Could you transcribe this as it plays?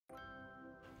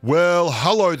Well,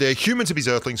 hello there, humans to be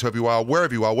earthlings, whoever you are,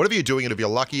 wherever you are, whatever you're doing, and if you're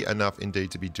lucky enough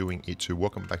indeed to be doing it too.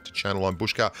 Welcome back to channel. I'm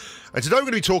Bushka, and today we're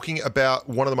going to be talking about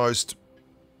one of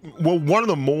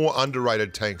the more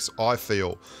underrated tanks, I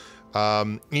feel,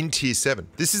 in Tier 7.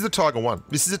 This is the Tiger 1.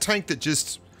 This is a tank that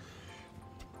just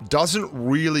doesn't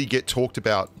really get talked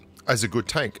about as a good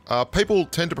tank. People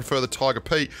tend to prefer the Tiger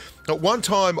P. At one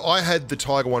time, I had the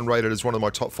Tiger 1 rated as one of my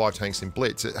top 5 tanks in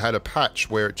Blitz. It had a patch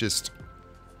where it just,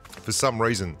 for some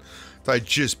reason, they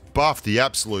just buffed the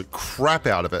absolute crap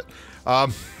out of it.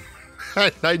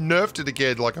 They nerfed it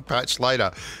again like a patch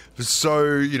later.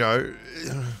 So, you know,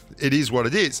 it is what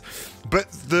it is.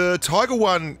 But the Tiger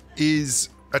 1 is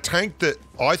a tank that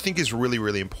I think is really,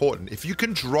 really important. If you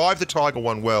can drive the Tiger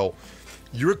 1 well,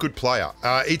 you're a good player.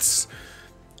 It's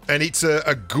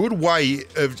a good way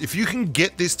of, if you can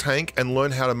get this tank and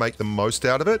learn how to make the most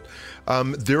out of it,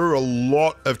 there are a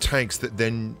lot of tanks that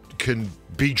then can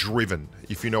be driven,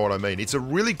 if you know what I mean. It's a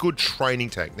really good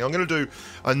training tank. Now, I'm going to do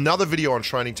another video on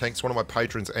training tanks. One of my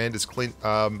patrons, Anders Clint,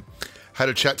 had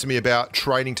a chat to me about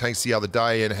training tanks the other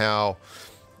day and how,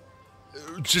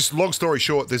 just long story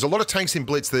short, there's a lot of tanks in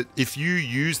Blitz that if you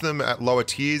use them at lower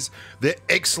tiers, they're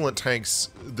excellent tanks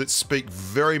that speak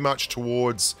very much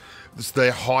towards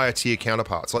their higher tier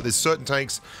counterparts. Like there's certain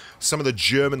tanks, some of the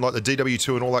German, like the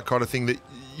DW2 and all that kind of thing, that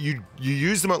you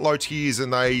use them at low tiers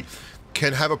and they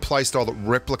can have a playstyle that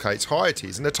replicates higher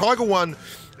tiers. And the Tiger 1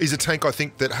 is a tank, I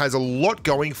think, that has a lot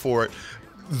going for it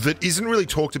that isn't really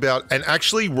talked about and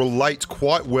actually relates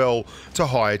quite well to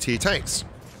higher tier tanks.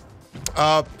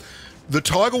 The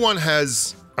Tiger 1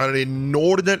 has an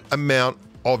inordinate amount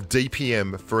of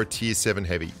DPM for a tier 7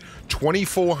 heavy,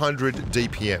 2400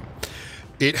 DPM.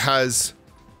 It has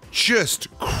just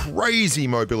crazy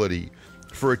mobility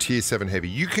for a tier 7 heavy.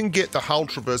 You can get the hull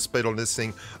traverse speed on this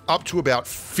thing up to about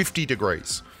 50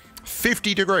 degrees.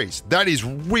 50 degrees. That is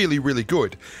really, really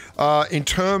good. In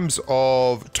terms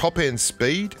of top end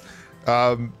speed,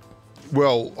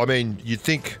 well, I mean, you'd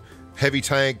think heavy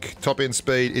tank, top end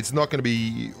speed, it's not going to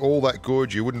be all that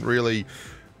good. You wouldn't really,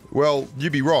 well,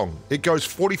 you'd be wrong. It goes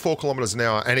 44 kilometers an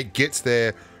hour and it gets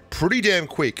there pretty damn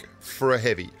quick for a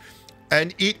heavy.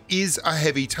 And it is a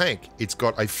heavy tank. It's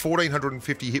got a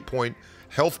 1450 hit point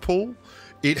health pool.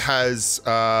 It has,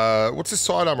 what's the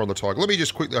side armor on the Tiger? Let me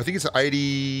just quickly, I think it's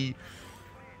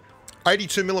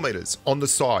 82 millimeters on the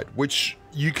side, which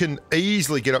you can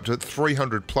easily get up to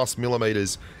 300 plus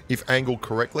millimeters if angled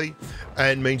correctly,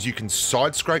 and means you can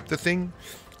side scrape the thing.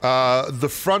 The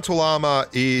frontal armor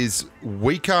is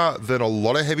weaker than a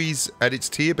lot of heavies at its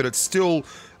tier, but it's still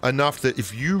enough that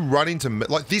if you run into,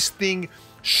 like this thing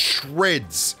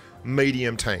shreds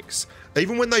medium tanks.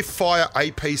 Even when they fire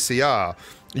APCR,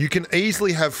 you can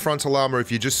easily have frontal armor if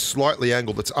you're just slightly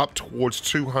angled that's up towards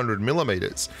 200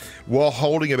 millimeters, while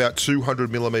holding about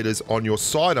 200 millimeters on your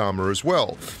side armor as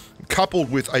well, coupled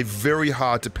with a very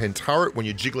hard to pen turret when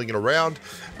you're jiggling it around.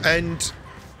 And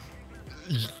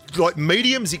like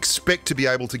mediums expect to be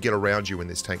able to get around you in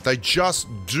this tank. They just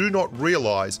do not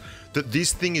realize that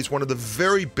this thing is one of the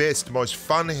very best, most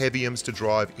fun heaviums to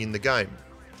drive in the game.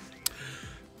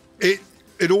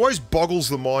 It always boggles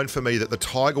the mind for me that the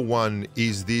Tiger 1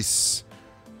 is this,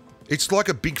 it's like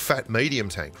a big fat medium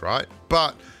tank, right?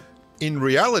 But in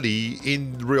reality,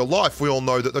 in real life, we all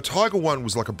know that the Tiger 1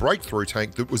 was like a breakthrough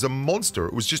tank that was a monster.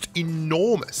 It was just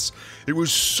enormous. It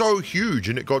was so huge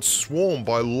and it got swarmed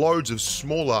by loads of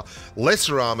smaller,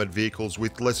 lesser armored vehicles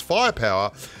with less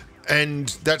firepower. And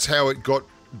that's how it got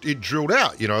drilled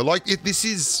out, you know, like this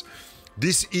is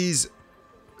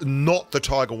not the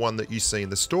Tiger 1 that you see in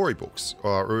the storybooks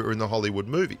or in the Hollywood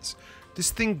movies.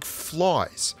 This thing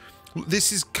flies.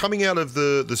 This is coming out of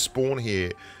the spawn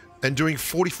here and doing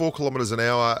 44 kilometers an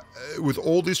hour with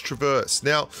all this traverse.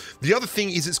 Now, the other thing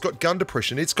is it's got gun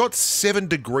depression. It's got 7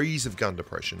 degrees of gun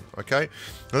depression, okay?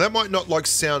 Now that might not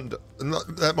sound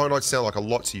like a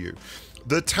lot to you.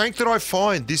 The tank that I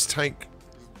find this tank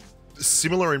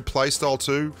similar in playstyle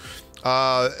to,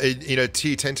 in a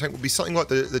tier 10 tank would be something like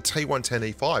the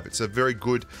T110E5. It's a very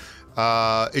good,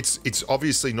 it's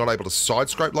obviously not able to side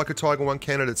scrape like a Tiger 1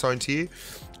 can at its own tier,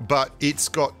 but it's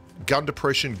got gun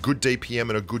depression, good DPM,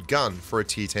 and a good gun for a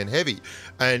tier 10 heavy.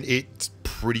 And it's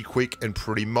pretty quick and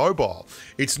pretty mobile.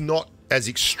 It's not as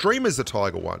extreme as the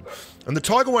Tiger 1. And the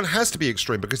Tiger 1 has to be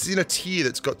extreme because it's in a tier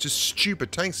that's got just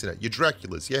stupid tanks in it. Your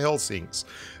Draculas, your Helsings,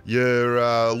 your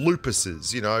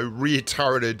Lupuses, you know, rear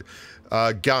turreted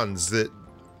guns that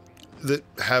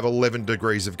have 11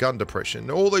 degrees of gun depression.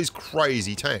 All these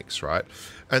crazy tanks, right?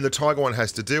 And the Tiger 1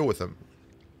 has to deal with them.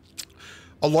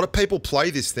 A lot of people play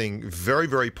this thing very,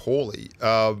 very poorly.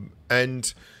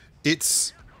 And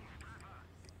it's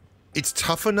it's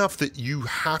tough enough that you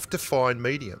have to find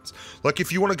mediums. Like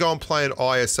if you want to go and play an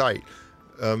IS-8,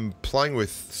 playing with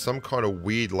some kind of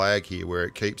weird lag here where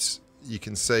it keeps, you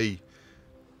can see,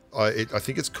 I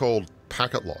think it's called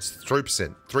packet loss,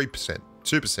 3%, 3%,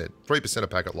 2%, 3% of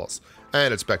packet loss,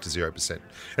 and it's back to 0%.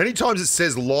 Anytime it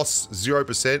says loss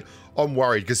 0%, I'm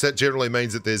worried because that generally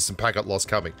means that there's some packet loss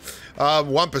coming.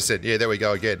 1%, yeah, there we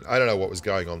go again. I don't know what was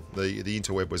going on. The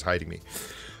interweb was hating me.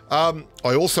 I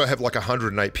also have like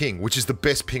 108 ping, which is the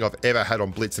best ping I've ever had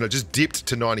on Blitz, and it just dipped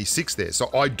to 96 there, so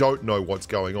I don't know what's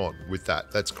going on with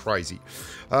that. That's crazy.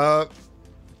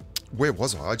 Where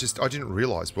was I? I didn't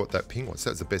realize what that ping was.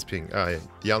 That's the best ping. Yeah,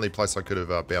 the only place I could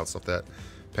have bounced off that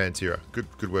Pantera.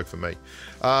 Good work for me.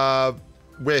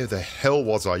 Where the hell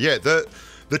was I? Yeah,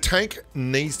 the tank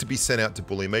needs to be sent out to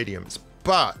bully mediums,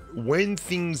 but when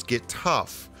things get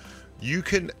tough, you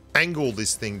can angle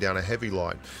this thing down a heavy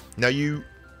line. Now you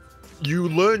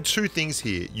learn two things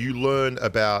here. You learn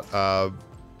about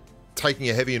taking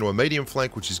a heavy into a medium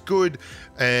flank, which is good,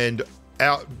 and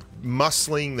out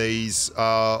muscling these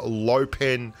low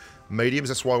pen mediums.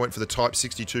 That's why I went for the Type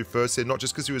 62 first there, not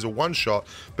just because he was a one-shot,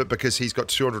 but because he's got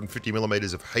 250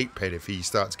 millimeters of hate pen if he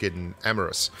starts getting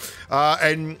amorous.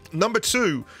 And number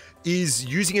two is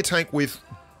using a tank with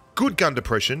good gun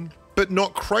depression, but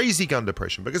not crazy gun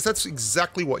depression, because that's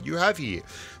exactly what you have here.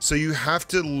 So you have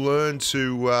to learn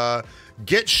to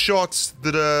get shots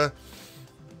that are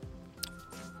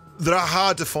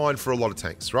hard to find for a lot of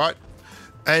tanks, right?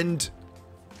 And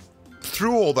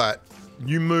through all that,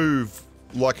 you move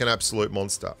like an absolute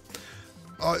monster.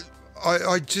 I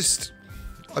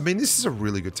mean, this is a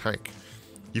really good tank.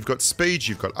 You've got speed,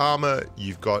 you've got armor,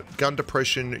 you've got gun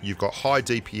depression, you've got high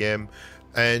DPM,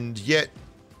 and yet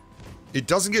it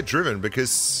doesn't get driven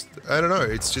because, I don't know,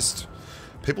 it's just,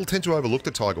 people tend to overlook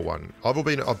the Tiger One.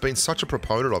 I've been such a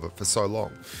proponent of it for so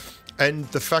long. And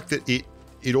the fact that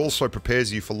it also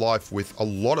prepares you for life with a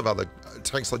lot of other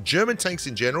tanks, like German tanks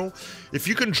in general. If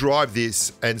you can drive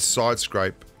this and side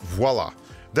scrape, voila.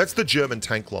 That's the German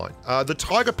tank line. The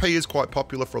Tiger P is quite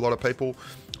popular for a lot of people.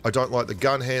 I don't like the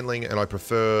gun handling, and I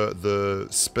prefer the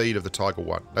speed of the Tiger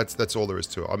One. That's all there is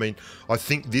to it. I mean, I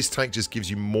think this tank just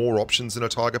gives you more options than a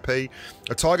Tiger P.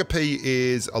 A Tiger P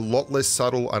is a lot less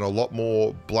subtle and a lot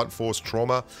more blunt force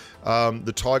trauma.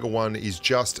 The Tiger One is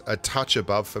just a touch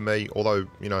above for me, although,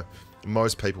 you know,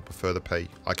 most people prefer the P.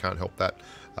 I can't help that.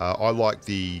 I like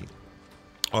the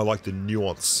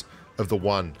nuance of the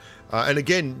One. And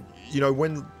again, you know,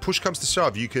 when push comes to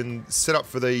shove, you can set up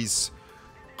for these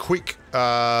quick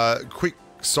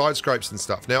side scrapes and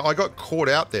stuff. Now, I got caught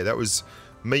out there. That was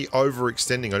me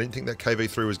overextending. I didn't think that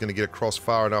KV3 was going to get across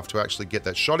far enough to actually get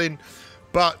that shot in.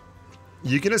 But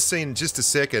you're going to see in just a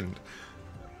second,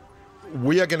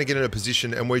 we are going to get in a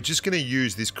position and we're just going to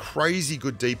use this crazy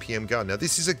good DPM gun. Now,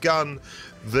 this is a gun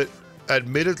that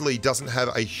admittedly doesn't have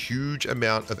a huge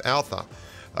amount of alpha.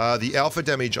 The alpha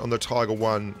damage on the Tiger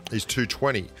One is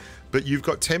 220, but you've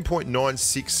got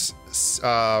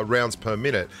 10.96 rounds per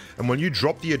minute. And when you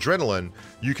drop the adrenaline,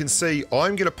 you can see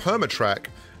I'm going to permatrack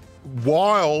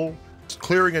while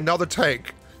clearing another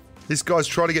tank. This guy's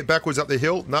trying to get backwards up the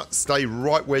hill. No, stay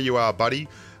right where you are, buddy.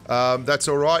 That's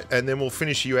all right. And then we'll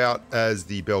finish you out as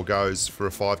the bell goes for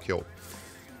a 5 kill.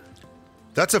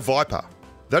 That's a Viper.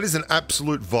 That is an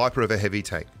absolute Viper of a heavy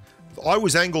tank. I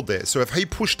was angled there, so if he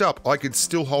pushed up, I could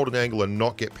still hold an angle and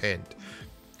not get penned.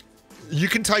 You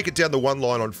can take it down the one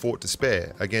line on Fort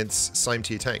Despair against same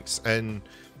tier tanks, and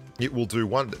it will do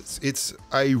wonders. It's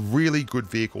a really good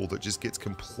vehicle that just gets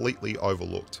completely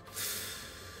overlooked.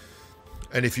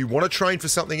 And if you want to train for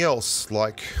something else,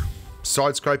 like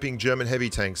side-scraping German heavy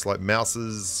tanks like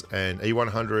Mauses and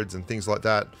E100s and things like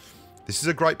that, this is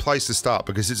a great place to start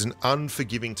because it's an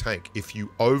unforgiving tank. If you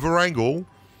over-angle,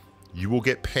 you will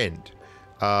get penned.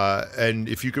 And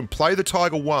if you can play the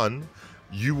Tiger One,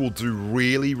 you will do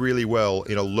really, really well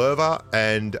in a Lerva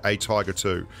and a Tiger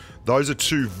 2. Those are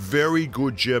two very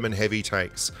good German heavy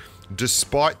tanks,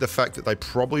 despite the fact that they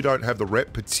probably don't have the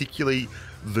rep, particularly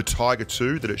the Tiger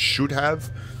 2 that it should have.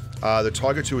 The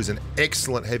Tiger 2 is an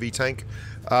excellent heavy tank.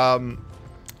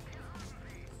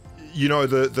 You know,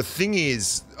 the thing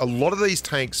is, a lot of these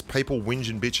tanks people whinge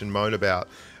and bitch and moan about,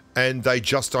 and they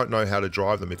just don't know how to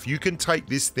drive them. If you can take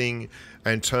this thing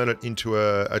and turn it into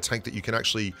a tank that you can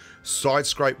actually side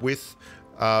scrape with,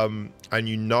 and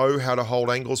you know how to hold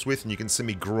angles with, and you can see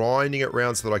me grinding it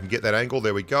around so that I can get that angle,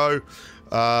 there we go,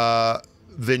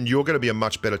 then you're going to be a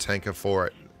much better tanker for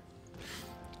it.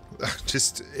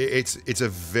 Just, it's a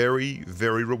very,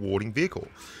 very rewarding vehicle.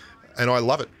 And I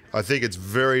love it. I think it's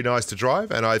very nice to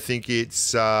drive, and I think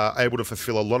it's able to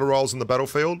fulfill a lot of roles in the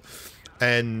battlefield.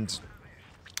 And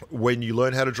when you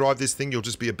learn how to drive this thing, you'll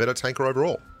just be a better tanker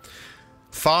overall.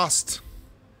 Fast,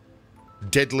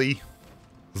 deadly,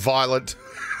 violent,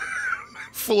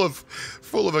 full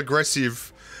of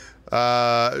aggressive,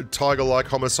 tiger-like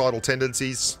homicidal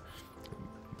tendencies.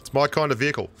 It's my kind of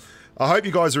vehicle. I hope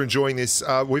you guys are enjoying this.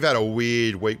 We've had a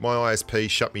weird week. My ISP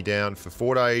shut me down for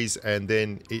 4 days, and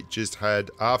then it just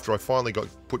had, after I finally got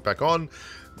put back on,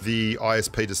 the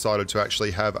ISP decided to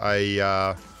actually have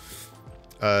a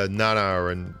nana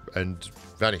and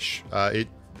vanish. It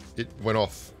went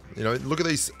off. You know, look at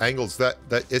these angles. That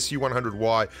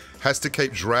SU-100Y has to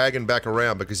keep dragging back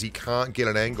around because he can't get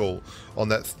an angle on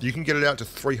that. You can get it out to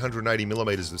 380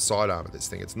 millimeters of sidearm of this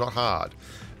thing. It's not hard.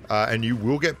 And you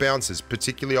will get bounces,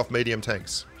 particularly off medium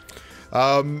tanks.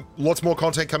 Lots more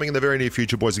content coming in the very near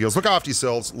future, boys and girls. Look after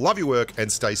yourselves, love your work,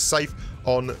 and stay safe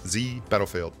on the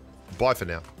battlefield. Bye for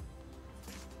now.